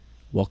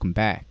Welcome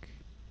back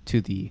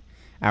to the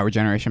Our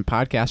Generation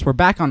podcast. We're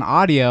back on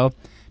audio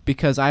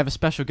because I have a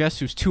special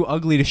guest who's too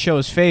ugly to show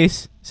his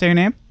face. Say your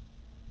name.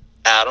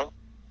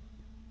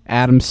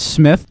 Adam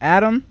Smith.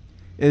 Adam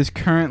is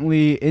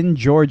currently in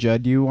Georgia.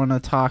 Do you want to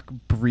talk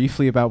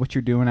briefly about what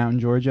you're doing out in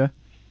Georgia?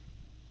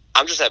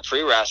 I'm just at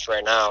pre-RAS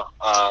right now.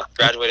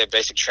 Graduated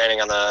basic training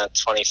on the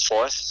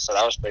 24th, so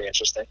that was pretty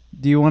interesting.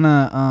 Do you want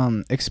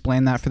to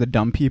explain that for the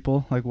dumb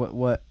people, like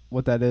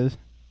what that is?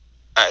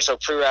 All right, so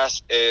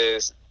pre-RAS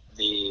is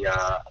the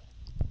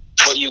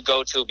what you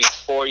go to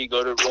before you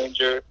go to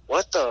Ranger.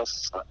 What the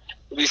fuck?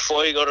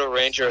 Before you go to a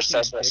Ranger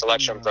assessment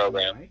selection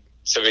program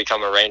to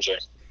become a Ranger.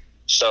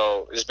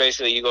 So it's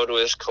basically you go to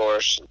this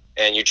course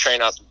and you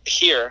train out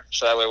here,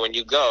 so that way when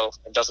you go,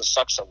 it doesn't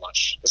suck so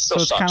much. It still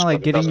so it's sucks, kind of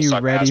like getting you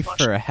ready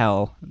for a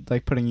hell,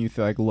 like putting you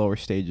through like lower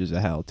stages of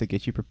hell to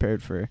get you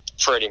prepared for.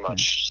 Pretty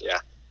much, yeah.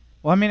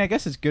 Well, I mean, I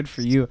guess it's good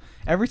for you.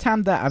 Every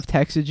time that I've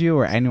texted you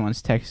or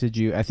anyone's texted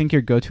you, I think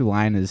your go-to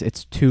line is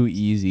 "It's too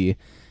easy."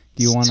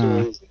 Do you want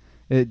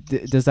to?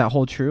 Does that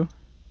hold true?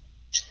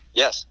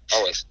 Yes,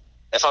 always.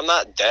 If I'm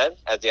not dead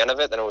at the end of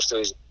it, then it was too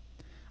easy.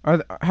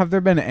 Have there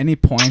been any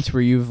points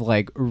where you've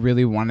like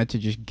really wanted to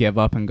just give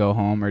up and go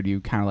home, or do you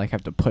kind of like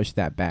have to push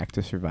that back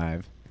to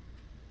survive?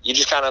 You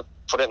just kind of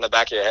put it in the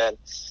back of your head.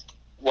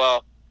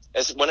 Well,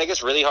 it's when it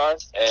gets really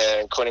hard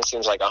and quitting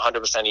seems like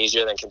 100%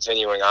 easier than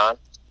continuing on.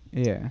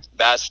 Yeah.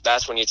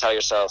 That's when you tell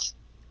yourself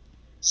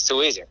it's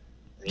too easy.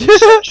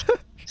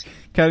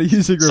 Kind of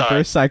using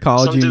reverse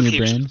psychology in your brain.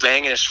 Some dude keeps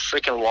banging his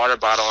freaking water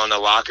bottle on the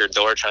locker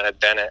door trying to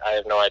dent it. I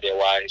have no idea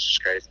why. It's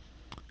just crazy.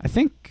 I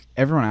think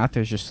everyone out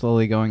there is just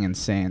slowly going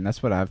insane.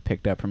 That's what I've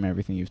picked up from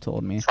everything you've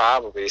told me.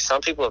 Probably.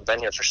 Some people have been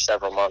here for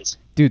several months.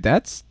 Dude,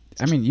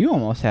 you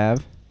almost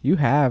have. You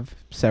have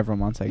several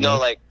months, I guess. No,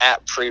 like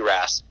at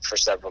pre-RAS for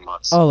several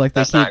months. Oh, like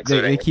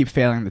they keep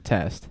failing the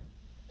test.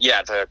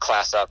 Yeah, to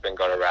class up and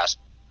go to RAS.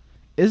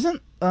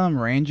 Isn't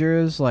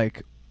Rangers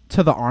like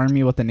to the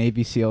Army what the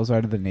Navy SEALs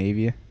are to the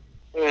Navy?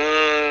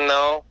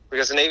 No,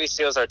 because the Navy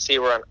SEALs are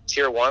tier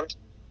 1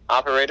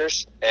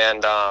 operators,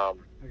 and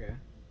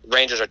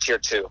Rangers are tier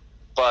 2.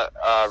 But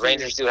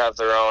Rangers do have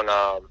their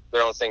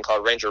own thing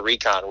called Ranger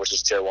Recon, which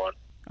is tier 1.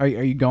 Are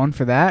you going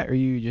for that, or are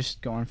you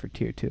just going for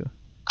tier 2?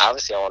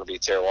 Obviously, I want to be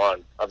tier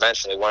 1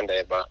 eventually one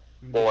day, but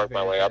we'll work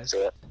my way up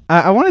to it.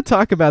 I want to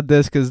talk about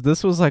this because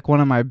this was like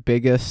one of my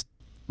biggest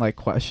like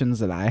questions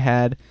that I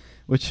had,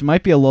 which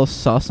might be a little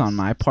sus on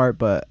my part,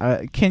 but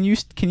can you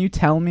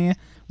tell me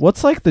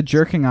what's like the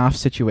jerking off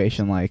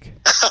situation like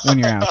when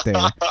you're out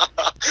there?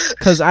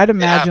 Because I'd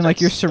imagine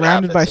like you're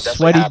surrounded by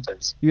sweaty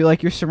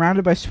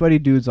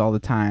dudes all the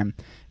time.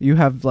 You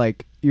have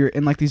like you're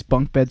in like these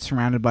bunk beds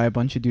surrounded by a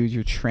bunch of dudes.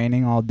 You're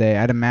training all day.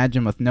 I'd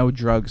imagine with no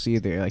drugs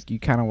either. Like you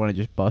kind of want to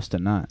just bust a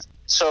nut.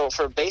 So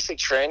for basic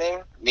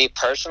training, me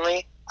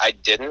personally, I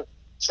didn't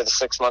for the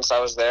 6 months I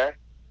was there.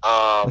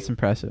 That's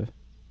impressive.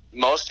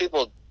 Most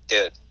people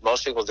did.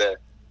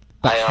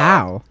 But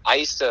how? I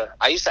used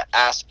to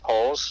ask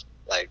polls.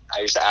 Like,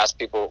 I used to ask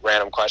people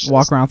random questions.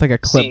 Walk around with like a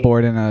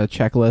clipboard and a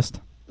checklist?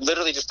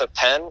 Literally just a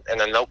pen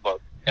and a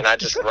notebook. And I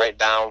just write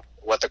down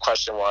what the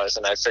question was,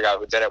 and I figure out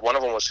who did it. One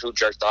of them was who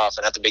jerked off.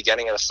 And at the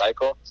beginning of the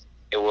cycle,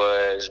 it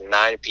was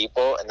 9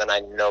 people. And then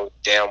I know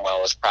damn well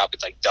it was probably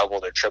like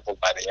doubled or tripled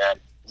by the end.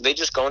 They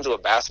just go into a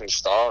bathroom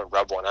stall and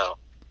rub one out.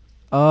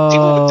 Oh.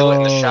 People would do it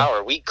in the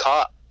shower. We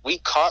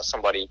caught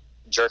somebody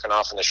jerking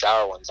off in the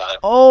shower one time.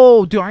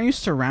 Oh, aren't you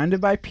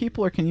surrounded by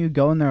people, or can you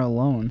go in there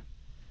alone?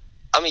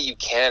 I mean, you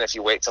can if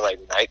you wait till like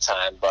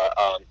nighttime, but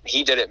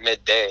he did it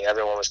midday.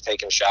 Everyone was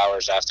taking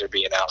showers after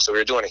being out. So we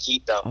were doing a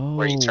heat dump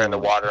where you turn the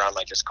water on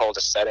like its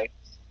coldest setting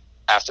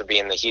after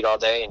being in the heat all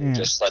day, and you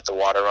just let the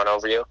water run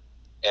over you.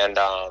 And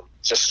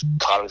just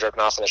caught him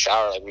jerking off in the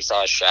shower. Like, we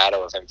saw a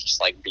shadow of him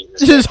just like beating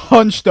his just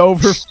hunched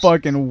over,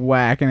 fucking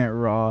whacking it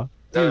raw.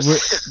 Dude,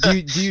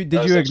 did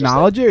you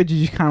acknowledge it, or did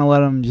you kind of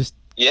let him just...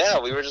 Yeah,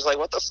 we were just like,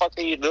 what the fuck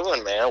are you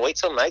doing, man? Wait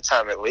till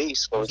nighttime at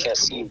least, but we can't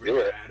see you do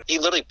it. He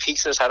literally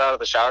peeks his head out of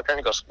the shower curtain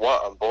and goes,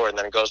 what? I'm bored, and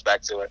then it goes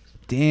back to it.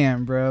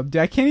 Damn, bro.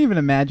 Dude, I can't even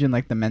imagine,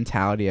 like, the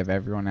mentality of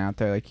everyone out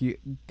there. Like,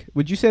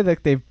 would you say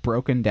that they've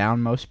broken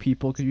down most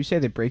people? Because you say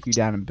they break you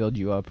down and build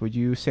you up. Would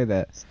you say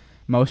that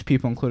most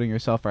people, including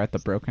yourself, are at the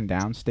broken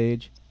down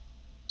stage?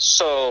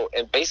 So,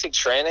 in basic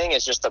training,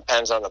 it just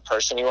depends on the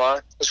person you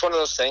are. It's one of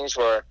those things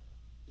where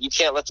you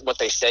can't let what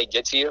they say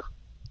get to you.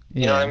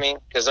 You know what I mean?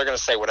 Because they're going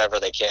to say whatever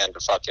they can to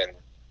fucking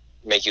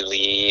make you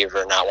leave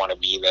or not want to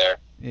be there.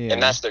 Yeah.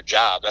 And that's their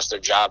job. That's their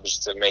job, is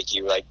to make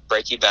you, like,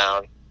 break you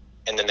down,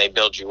 and then they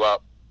build you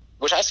up,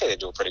 which I say they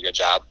do a pretty good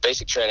job.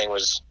 Basic training it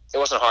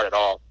wasn't hard at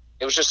all.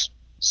 It was just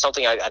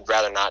something I'd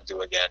rather not do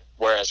again.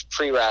 Whereas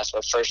pre-RAS,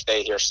 the first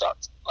day here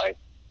sucked. Like,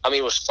 I mean,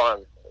 it was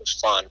fun. It was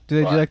fun. Do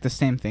they do, like, the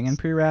same thing in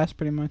pre-RAS,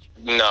 pretty much?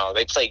 No,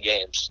 they play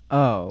games.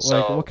 Oh, so,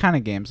 like, what kind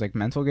of games? Like,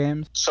 mental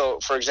games?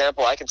 So, for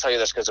example, I can tell you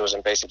this because it was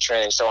in basic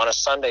training. So, on a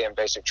Sunday in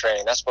basic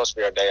training, that's supposed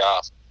to be our day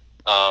off.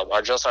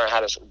 Our drill sergeant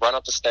had us run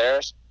up the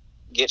stairs,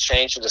 get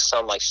changed into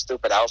some, like,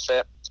 stupid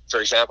outfit.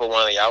 For example,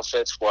 one of the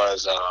outfits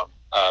was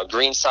a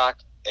green sock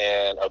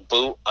and a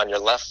boot on your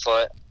left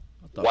foot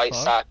white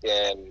sock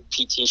and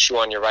PT shoe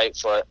on your right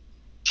foot,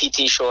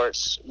 PT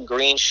shorts,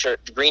 green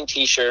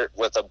t-shirt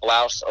with a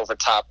blouse over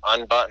top,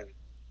 unbuttoned.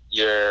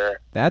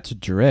 That's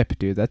drip,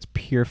 dude. That's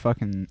pure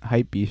fucking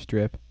hype beast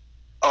drip.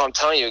 Oh, I'm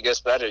telling you, it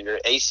gets better. Your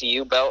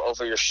ACU belt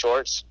over your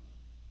shorts,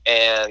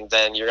 and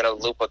then you're gonna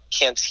loop a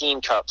canteen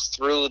cup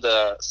through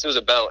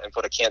the belt and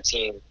put a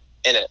canteen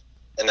in it,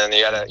 and then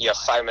you have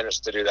 5 minutes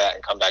to do that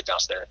and come back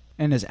downstairs.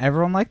 And is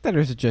everyone like that, or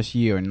is it just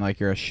you and like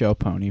you're a show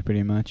pony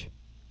pretty much?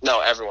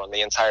 No, everyone.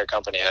 The entire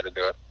company had to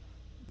do it.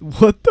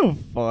 What the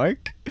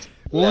fuck?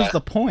 What was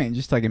the point?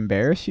 Just like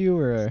embarrass you,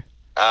 or?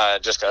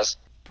 Just cause.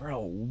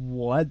 Bro,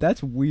 what?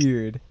 That's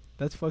weird.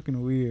 That's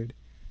fucking weird.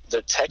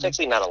 They're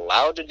technically not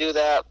allowed to do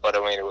that, but I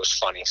mean, it was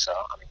funny, so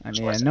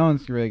no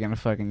one's really gonna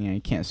fucking,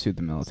 you can't sue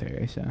the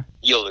military, so.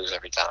 You'll lose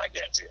every time, I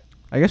guarantee you.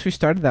 I guess we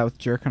started that with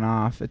jerking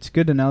off. It's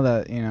good to know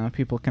that,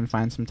 people can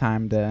find some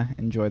time to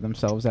enjoy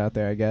themselves out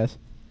there, I guess.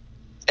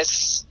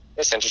 It's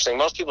interesting.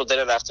 Most people did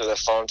it after their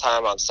phone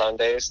time on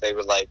Sundays. They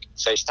would like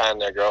FaceTime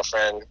their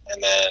girlfriend,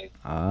 and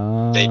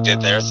then they did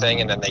their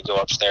thing, and then they go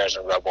upstairs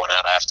and rub one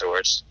out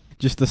afterwards.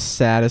 Just the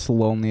saddest,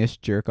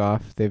 loneliest jerk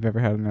off they've ever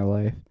had in their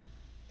life.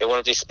 It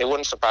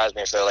wouldn't surprise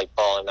me if they're like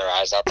bawling their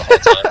eyes out the whole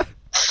time.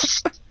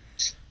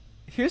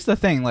 Here's the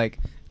thing, like,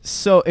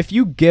 so if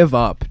you give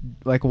up,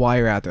 like, while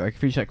you're out there, like,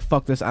 if you're just like,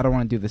 fuck this, I don't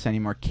want to do this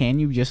anymore, can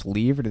you just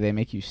leave, or do they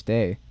make you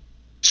stay?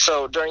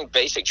 So during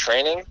basic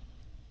training,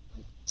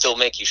 they'll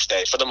make you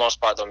stay. For the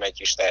most part, they'll make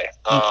you stay.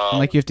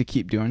 Like, you have to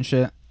keep doing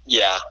shit?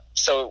 Yeah.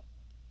 So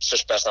it's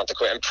just best not to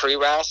quit. And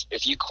pre-RAS,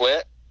 if you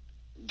quit,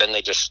 then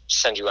they just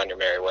send you on your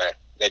merry way.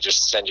 They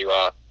just send you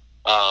out.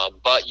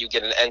 But you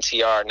get an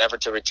NTR, never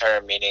to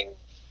return, meaning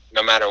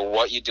no matter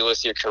what you do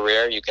with your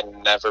career, you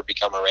can never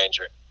become a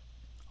Ranger.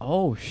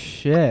 Oh,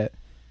 shit.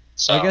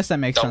 So I guess that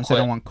makes sense. Quit.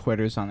 They don't want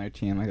quitters on their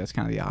team. Like, that's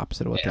kind of the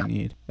opposite of what they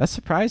need. That's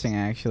surprising,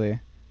 actually.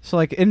 So,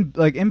 like, in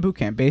boot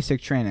camp,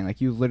 basic training,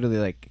 like, you literally,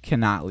 like,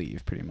 cannot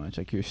leave, pretty much.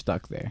 Like, you're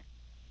stuck there.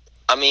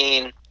 I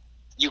mean,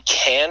 you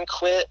can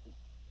quit,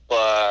 but,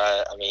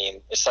 I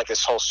mean, it's like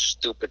this whole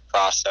stupid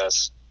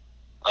process.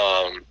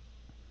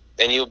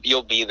 And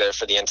you'll be there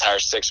for the entire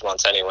 6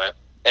 months anyway,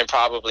 and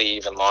probably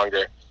even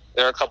longer.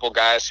 There are a couple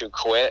guys who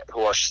quit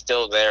who are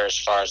still there as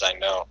far as I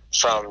know.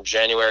 From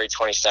January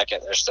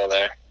 22nd, they're still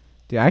there.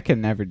 Dude, I could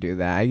never do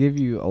that. I give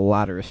you a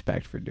lot of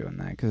respect for doing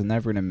that, because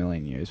never in a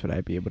million years would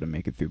I be able to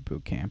make it through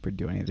boot camp or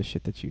do any of the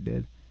shit that you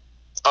did.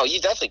 Oh, you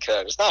definitely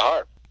could. It's not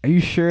hard. Are you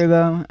sure,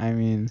 though? I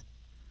mean...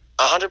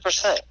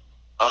 100%.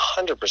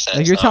 100%.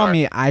 Like, you're telling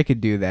me I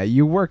could do that.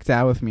 You worked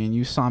out with me, and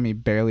you saw me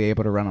barely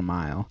able to run a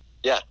mile.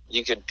 Yeah,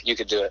 you could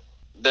do it.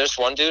 There's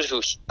one dude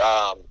who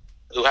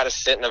had to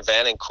sit in a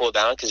van and cool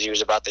down because he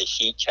was about to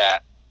heat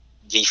cat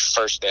the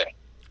first day.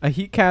 A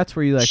heat cat's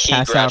where you, like,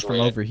 pass out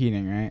from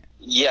overheating, right?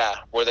 Yeah,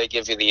 where they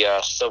give you the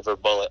silver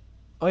bullet.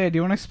 Oh, yeah, do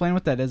you want to explain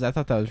what that is? I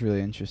thought that was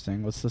really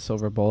interesting. What's the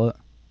silver bullet?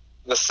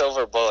 The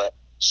silver bullet.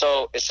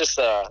 So it's just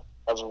a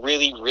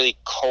really, really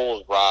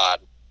cold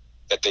rod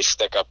that they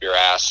stick up your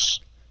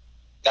ass.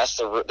 That's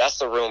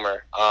the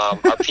rumor. Our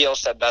PO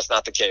said that's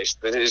not the case.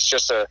 It's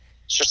just a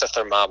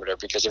thermometer,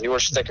 because if you were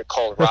to stick a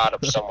cold rod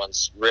up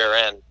someone's rear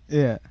end,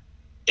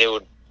 it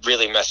would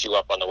really mess you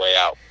up on the way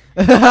out.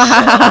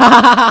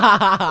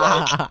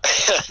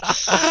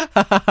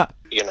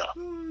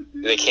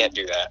 They can't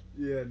do that.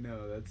 Yeah,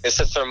 no, it's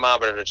a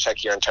thermometer to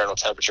check your internal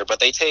temperature,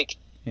 but they take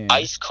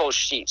ice cold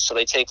sheets. So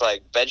they take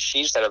like bed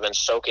sheets that have been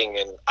soaking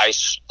in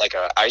ice, like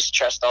a ice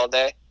chest all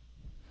day,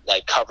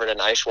 like covered in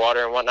ice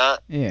water and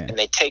whatnot. Yeah. And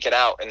they take it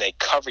out and they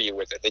cover you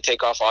with it. They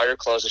take off all your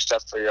clothes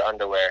except for your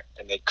underwear,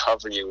 and they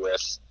cover you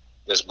with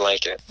this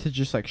blanket. To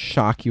just like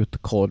shock you with the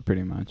cold,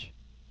 pretty much.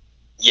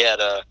 Yeah,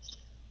 to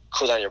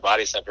cool down your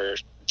body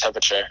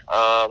temperature.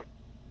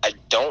 I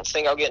don't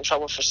think I'll get in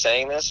trouble for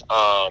saying this.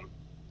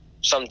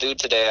 Some dude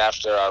today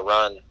after our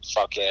run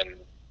fucking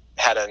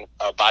had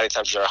a body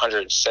temperature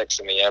 106,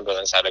 and the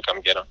ambulance had to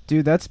come get him.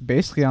 Dude, that's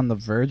basically on the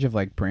verge of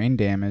like brain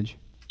damage.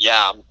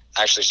 Yeah, I'm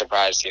actually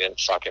surprised he didn't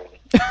fucking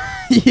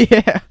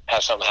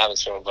have something happen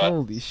to him. But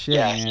holy shit,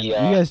 man. You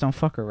guys don't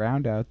fuck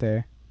around out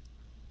there.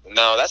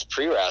 No, that's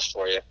pre-RAS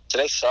for you.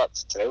 Today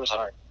sucked. Today was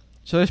hard.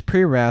 So there's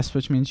pre-RASP,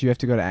 which means you have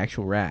to go to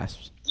actual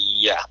RASPs.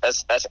 Yeah,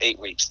 that's 8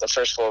 weeks. The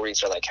first 4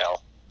 weeks are like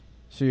hell.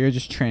 So you're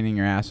just training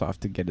your ass off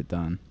to get it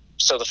done.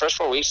 So the first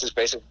 4 weeks is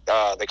basic.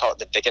 They call it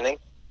the dickening.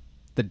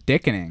 The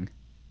dickening?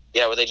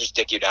 Yeah, where they just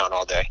dick you down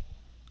all day.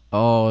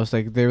 Oh, it's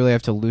like they really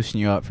have to loosen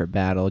you up for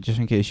battle, just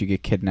in case you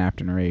get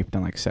kidnapped and raped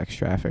and like sex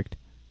trafficked.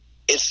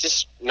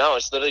 It's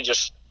literally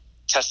just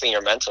testing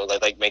your mental.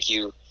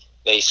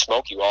 They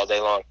smoke you all day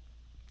long.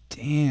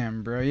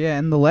 Damn, bro. Yeah,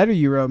 in the letter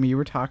you wrote me, you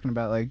were talking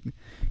about like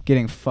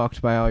getting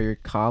fucked by all your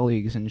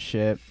colleagues and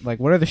shit. Like,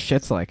 what are the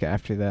shits like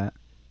after that?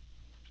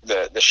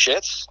 The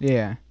shits?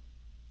 Yeah.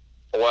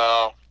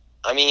 Well,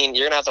 I mean,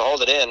 you're gonna have to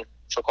hold it in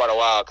for quite a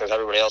while because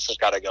everybody else has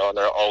got to go, and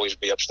they'll always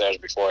be upstairs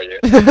before you.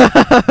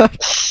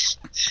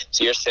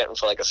 So you're sitting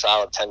for like a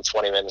solid 10,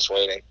 20 minutes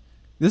waiting.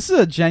 This is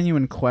a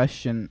genuine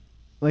question.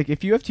 Like,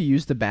 if you have to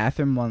use the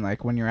bathroom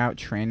when you're out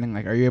training,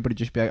 like, are you able to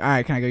just be like, all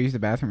right, can I go use the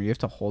bathroom? Or you have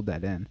to hold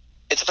that in?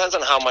 It depends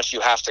on how much you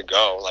have to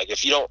go. Like,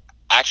 if you don't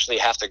actually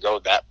have to go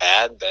that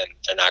bad, then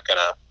they're not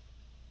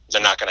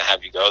gonna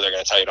have you go. They're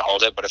gonna tell you to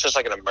hold it. But if it's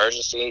like an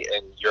emergency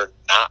and you're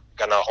not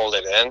gonna hold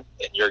it in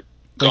and you're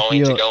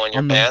going to go in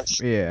your pants,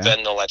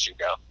 then they'll let you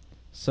go.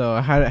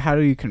 So how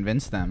do you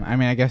convince them? I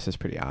mean, I guess it's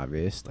pretty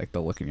obvious. Like,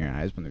 they'll look in your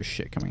eyes when there's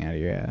shit coming out of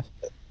your ass.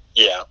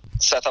 Yeah.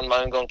 Seth, I'm not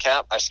even going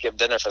cap. I skipped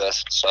dinner for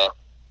this, so.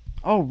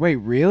 Oh, wait,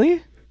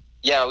 really?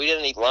 Yeah, we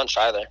didn't eat lunch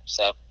either,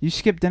 so. You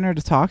skipped dinner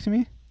to talk to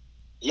me?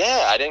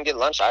 Yeah, I didn't get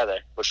lunch either,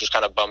 which was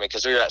kind of bummy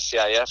because we were at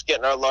CIF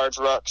getting our large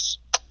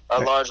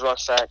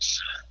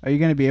rucksacks. Are you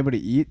going to be able to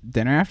eat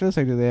dinner after this?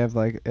 Like, do they have,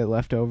 like, it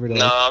left over?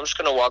 No, I'm just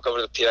going to walk over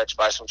to the PX,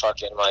 buy some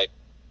fucking, like,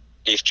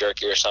 beef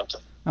jerky or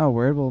something. Oh,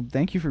 word. Well,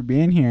 thank you for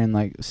being here and,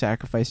 like,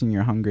 sacrificing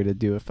your hunger to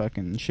do a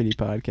fucking shitty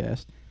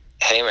podcast.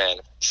 Hey, man.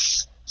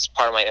 It's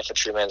part of my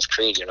infantryman's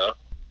creed, you know?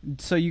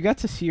 So you got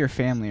to see your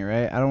family,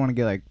 right? I don't want to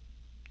get, like,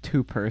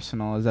 too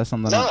personal. Is that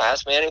something? No,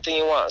 ask me anything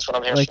you want. That's what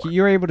I'm here for. Like,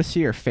 you were able to see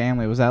your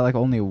family. Was that, like,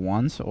 only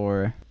once,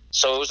 or?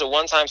 So it was a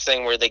one-time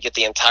thing where they get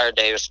the entire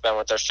day to spend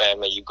with their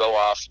family. You go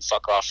off, you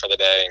fuck off for the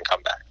day, and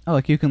come back. Oh,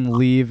 like, you can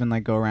leave and,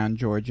 like, go around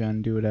Georgia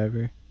and do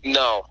whatever?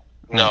 No,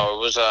 it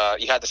was,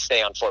 you had to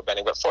stay on Fort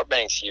Benning, but Fort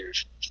Benning's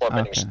huge. Fort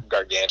Benning's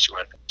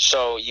gargantuan.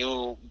 So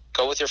you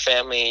go with your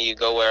family, you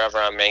go wherever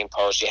on main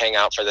post, you hang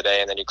out for the day,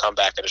 and then you come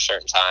back at a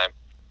certain time.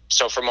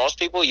 So for most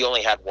people, you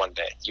only had one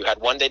day. You had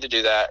one day to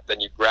do that,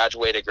 then you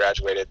graduated,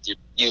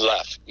 you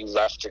left. You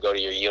left to go to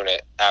your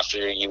unit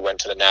after you went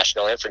to the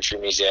National Infantry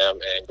Museum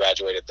and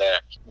graduated there.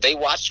 They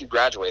watched you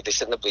graduate. They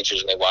sit in the bleachers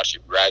and they watch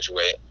you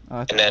graduate.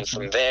 And then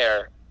from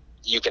there,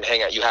 you can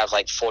hang out. You have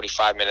like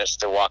 45 minutes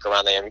to walk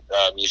around the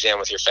museum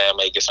with your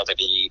family, get something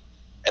to eat,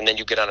 and then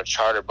you get on a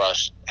charter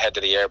bus, head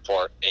to the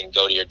airport, and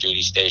go to your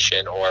duty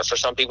station. Or for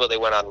some people, they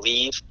went on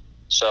leave,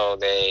 so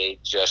they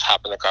just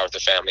hopped in the car with their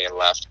family and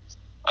left.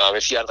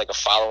 If you had like a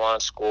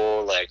follow-on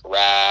school like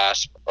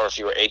RASP, or if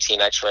you were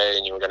 18 X-ray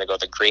and you were going to go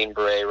the Green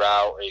Beret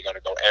route, or you're going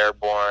to go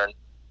airborne,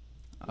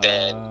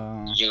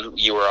 then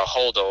you were a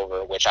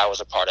holdover, which I was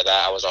a part of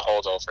that. I was a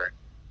holdover.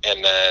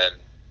 And then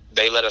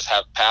they let us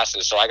have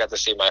passes, so I got to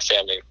see my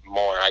family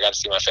more. I got to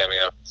see my family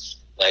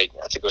like,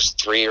 I think it was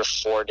 3 or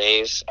 4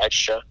 days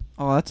extra.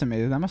 Oh, that's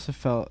amazing. That must have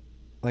felt,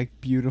 like,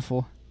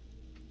 beautiful.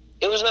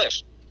 It was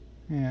nice.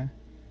 Yeah.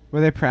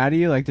 Were they proud of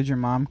you? Like, did your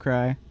mom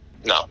cry?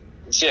 No,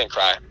 she didn't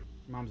cry.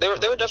 They were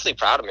definitely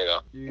proud of me,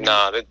 though. Yeah.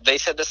 No, they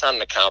said that's not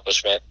an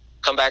accomplishment.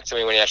 Come back to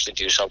me when you actually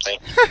do something.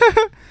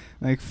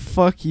 Like,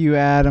 fuck you,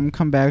 Adam.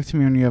 Come back to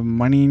me when you have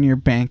money in your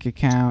bank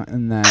account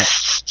and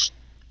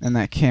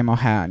that camo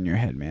hat on your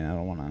head, man. I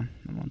don't want to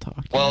talk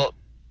to you. Well,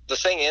 the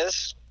thing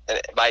is,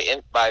 by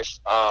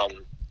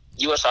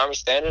U.S. Army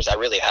standards, I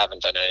really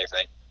haven't done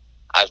anything.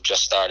 I've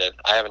just started.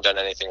 I haven't done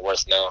anything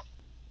worth knowing.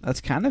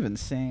 That's kind of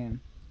insane.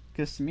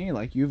 Because to me,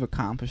 like, you've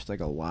accomplished, like,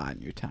 a lot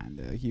in your time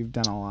there. Like, you've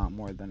done a lot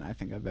more than I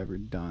think I've ever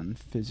done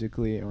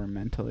physically or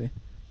mentally.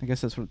 I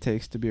guess that's what it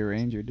takes to be a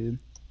ranger, dude.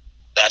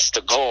 That's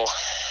the goal.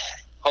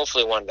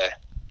 Hopefully one day.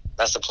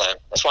 That's the plan.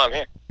 That's why I'm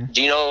here. Yeah.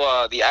 Do you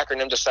know the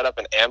acronym to set up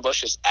an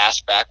ambush is ass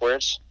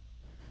backwards?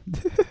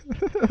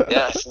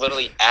 Yeah, it's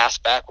literally ass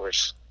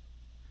backwards.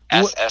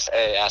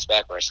 SSA, ass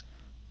backwards.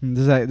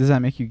 Does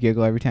that make you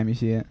giggle every time you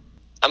see it?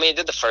 I mean, it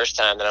did the first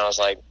time, then I was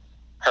like,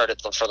 heard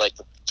it for like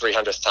the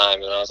 300th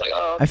time, and I was like,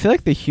 oh. I feel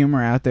like the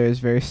humor out there is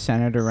very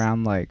centered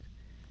around, like,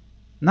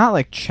 not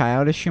like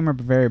childish humor,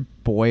 but very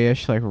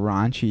boyish, like,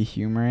 raunchy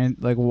humor. And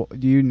like,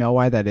 do you know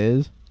why that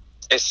is?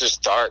 It's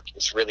just dark.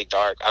 It's really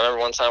dark. I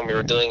remember one time we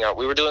were doing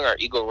our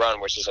Eagle Run,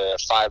 which is a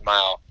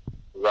 5-mile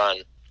run,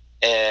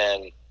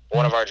 and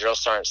one of our drill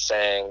sergeants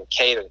sang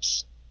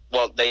cadence.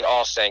 Well, they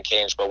all sang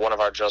cadence, but one of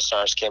our drill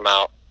sergeants came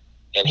out,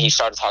 and he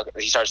started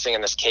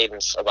singing this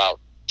cadence about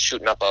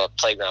shooting up a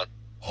playground.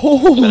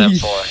 Holy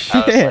shit!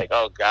 I was like,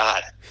 oh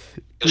god,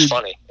 it was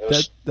funny. It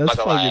was, that's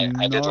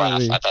I did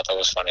laugh. I thought that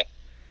was funny.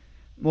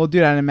 Well,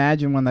 dude, I'd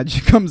imagine when that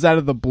just comes out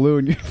of the blue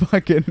and you're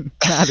fucking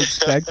not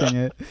expecting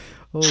it.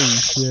 Holy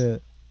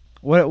shit!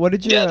 What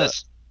did you? Yeah,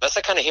 that's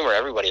the kind of humor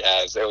everybody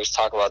has. They always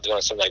talk about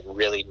doing some like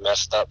really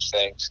messed up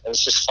things, and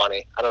it's just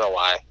funny. I don't know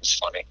why. It's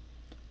funny.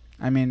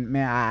 I mean,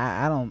 man,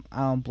 I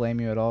don't blame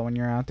you at all. When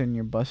you're out there and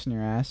you're busting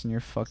your ass and you're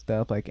fucked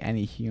up, like,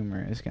 any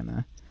humor is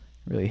gonna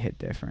really hit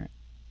different.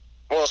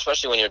 Well,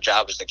 especially when your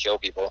job is to kill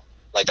people.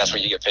 Like, that's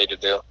what you get paid to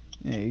do.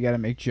 Yeah, you gotta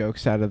make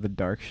jokes out of the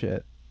dark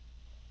shit.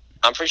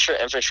 I'm pretty sure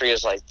infantry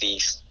is like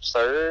the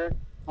 3rd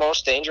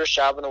most dangerous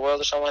job in the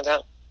world or something like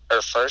that.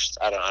 Or first?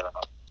 I don't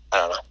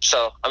know.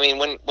 So, I mean,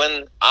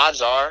 when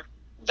odds are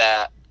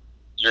that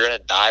you're gonna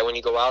die when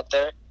you go out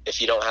there if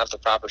you don't have the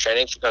proper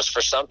training, because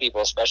for some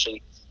people,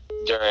 especially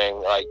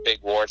during like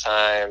big war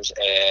times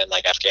and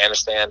like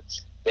Afghanistan,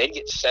 they'd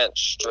get sent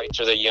straight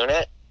to the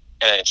unit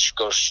and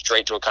go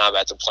straight to a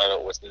combat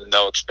deployment with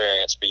no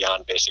experience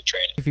beyond basic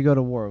training. If you go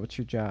to war, what's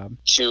your job?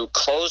 To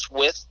close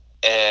with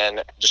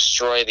and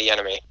destroy the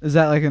enemy. Is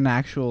that like an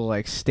actual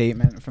like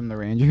statement from the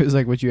Rangers,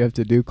 like what you have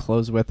to do,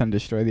 close with and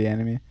destroy the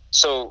enemy?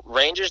 So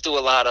Rangers do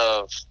a lot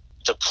of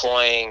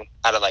deploying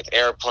out of like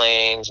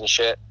airplanes and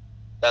shit.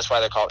 That's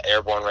why they're called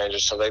airborne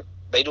Rangers. So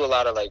they do a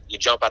lot of, like, you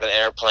jump out of an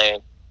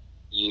airplane,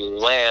 you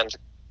land,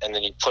 and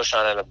then you push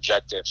on an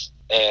objective.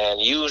 And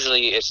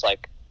usually it's,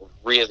 like,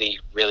 really,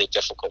 really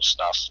difficult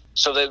stuff.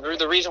 So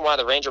the reason why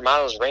the Ranger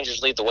model is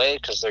Rangers lead the way,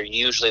 because they're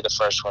usually the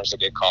first ones to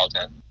get called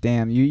in.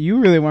 Damn, you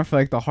really went for,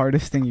 like, the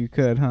hardest thing you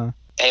could, huh?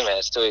 Hey, man,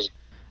 it's too easy.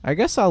 I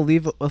guess I'll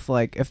leave it with,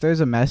 like, if there's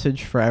a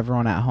message for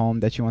everyone at home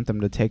that you want them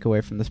to take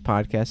away from this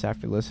podcast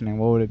after listening,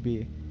 what would it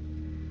be?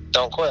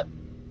 Don't quit.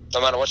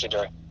 No matter what you're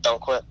doing,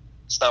 don't quit.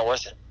 It's not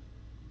worth it.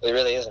 It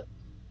really isn't.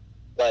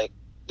 Like,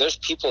 there's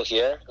people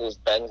here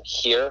who've been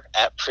here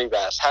at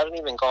pre-RAS, haven't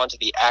even gone to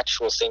the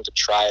actual thing to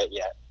try it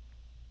yet,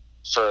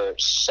 for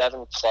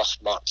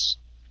 7+ months,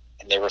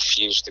 and they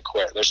refuse to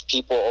quit. There's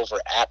people over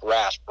at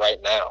RAS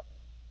right now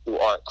who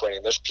aren't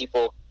quitting. There's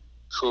people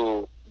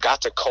who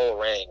got to Coal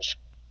Range,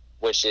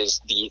 which is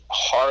the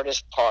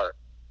hardest part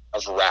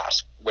of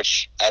RAS,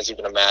 which, as you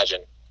can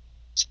imagine,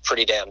 is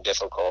pretty damn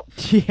difficult.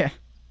 Yeah.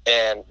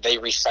 And they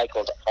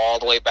recycled all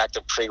the way back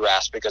to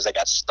pre-RAS because they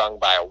got stung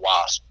by a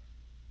wasp.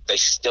 They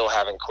still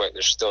haven't quit.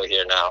 They're still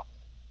here now.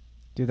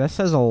 Dude, that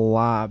says a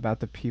lot about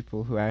the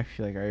people who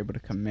actually, like, are able to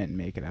commit and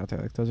make it out there.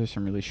 Like, those are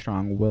some really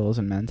strong wills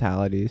and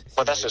mentalities.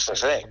 But that's just the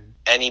thing.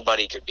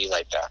 Anybody could be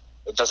like that.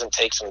 It doesn't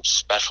take some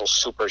special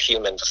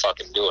superhuman to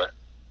fucking do it.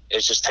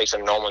 It just takes a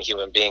normal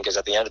human being, because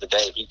at the end of the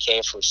day, he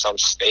came from some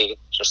state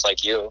just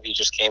like you. He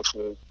just came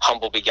from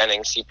humble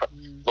beginnings.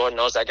 Lord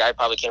knows that guy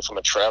probably came from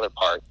a trailer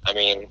park. I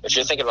mean, if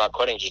you're thinking about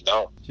quitting, just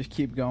don't. Just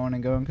keep going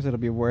and going, because it'll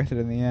be worth it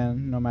in the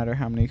end, no matter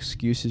how many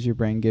excuses your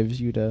brain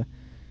gives you to...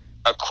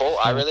 A quote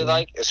I really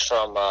like is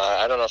from,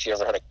 I don't know if you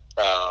ever heard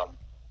of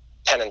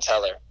Penn and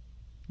Teller.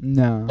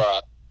 No.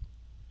 But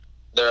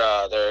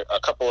they're a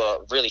couple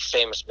of really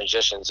famous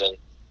magicians, and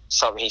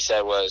something he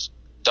said was,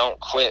 don't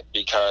quit,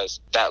 because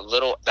that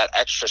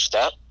extra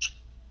step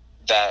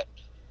that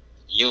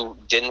you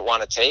didn't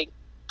want to take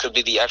could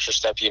be the extra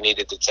step you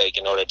needed to take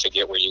in order to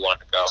get where you want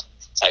to go,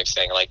 type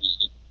thing. Like,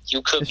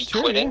 you could be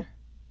quitting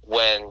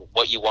when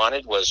what you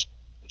wanted was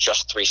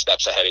just 3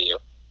 steps ahead of you.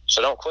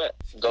 So don't quit.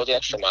 Go the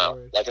extra mile.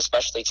 Like,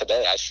 especially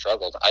today, I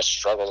struggled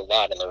a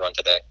lot in the run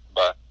today,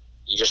 but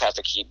you just have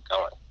to keep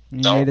going.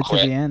 You made it to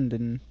the end,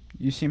 and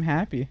you seem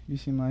happy. You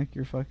seem like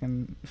you're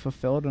fucking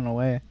fulfilled in a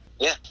way.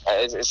 Yeah,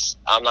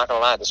 I'm not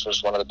gonna lie. This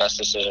was one of the best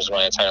decisions of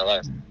my entire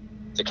life,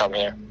 to come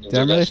here. Dude,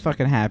 I'm really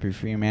fucking happy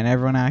for you, man.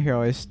 Everyone out here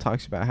always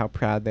talks about how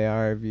proud they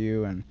are of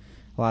you, and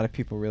a lot of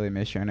people really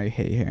miss you. I know you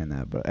hate hearing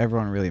that, but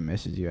everyone really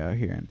misses you out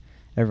here, and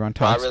everyone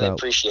talks about... I really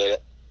appreciate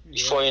it.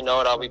 Before you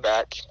know it, I'll be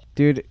back.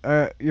 Dude,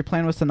 your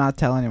plan was to not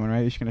tell anyone,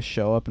 right? You're just gonna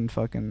show up and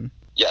fucking...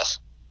 Yes,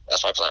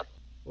 that's my plan.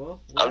 Well,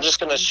 I'm just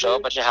gonna show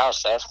up at your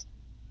house, Seth.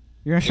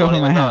 You're gonna show up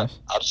at my house?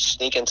 I'll just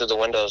sneak into the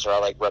windows, or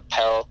I'll, like,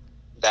 rappel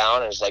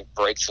down and just, like,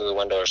 break through the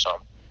window or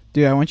something.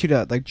 Dude, I want you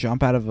to, like,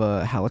 jump out of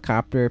a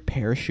helicopter,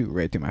 parachute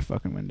right through my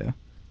fucking window.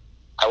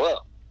 I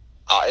will.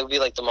 It'll be,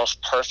 like, the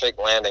most perfect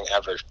landing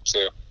ever,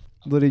 too.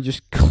 Literally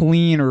just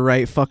clean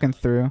right fucking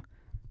through.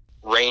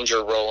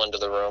 Ranger roll into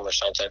the room or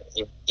something.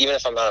 Even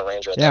if I'm not a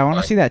ranger at that Yeah, I want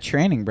to see that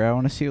training, bro. I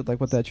want to see, like,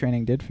 what that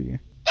training did for you.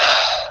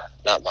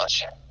 Not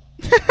much.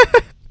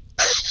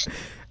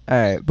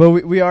 Alright, but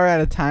we are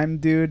out of time,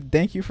 dude.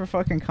 Thank you for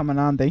fucking coming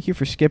on. Thank you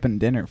for skipping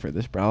dinner for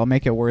this, bro. I'll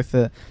make it worth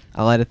it.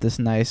 I'll edit this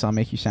nice. I'll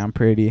make you sound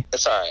pretty.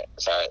 It's alright.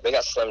 It's alright. They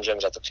got Slim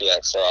Jims at the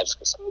PX, so I'll just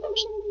get some of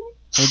those.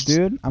 Well,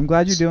 dude, I'm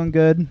glad you're doing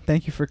good.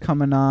 Thank you for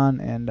coming on,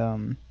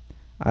 and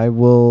I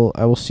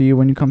will see you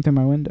when you come through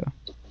my window.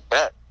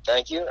 Yeah,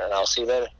 thank you, and I'll see you later.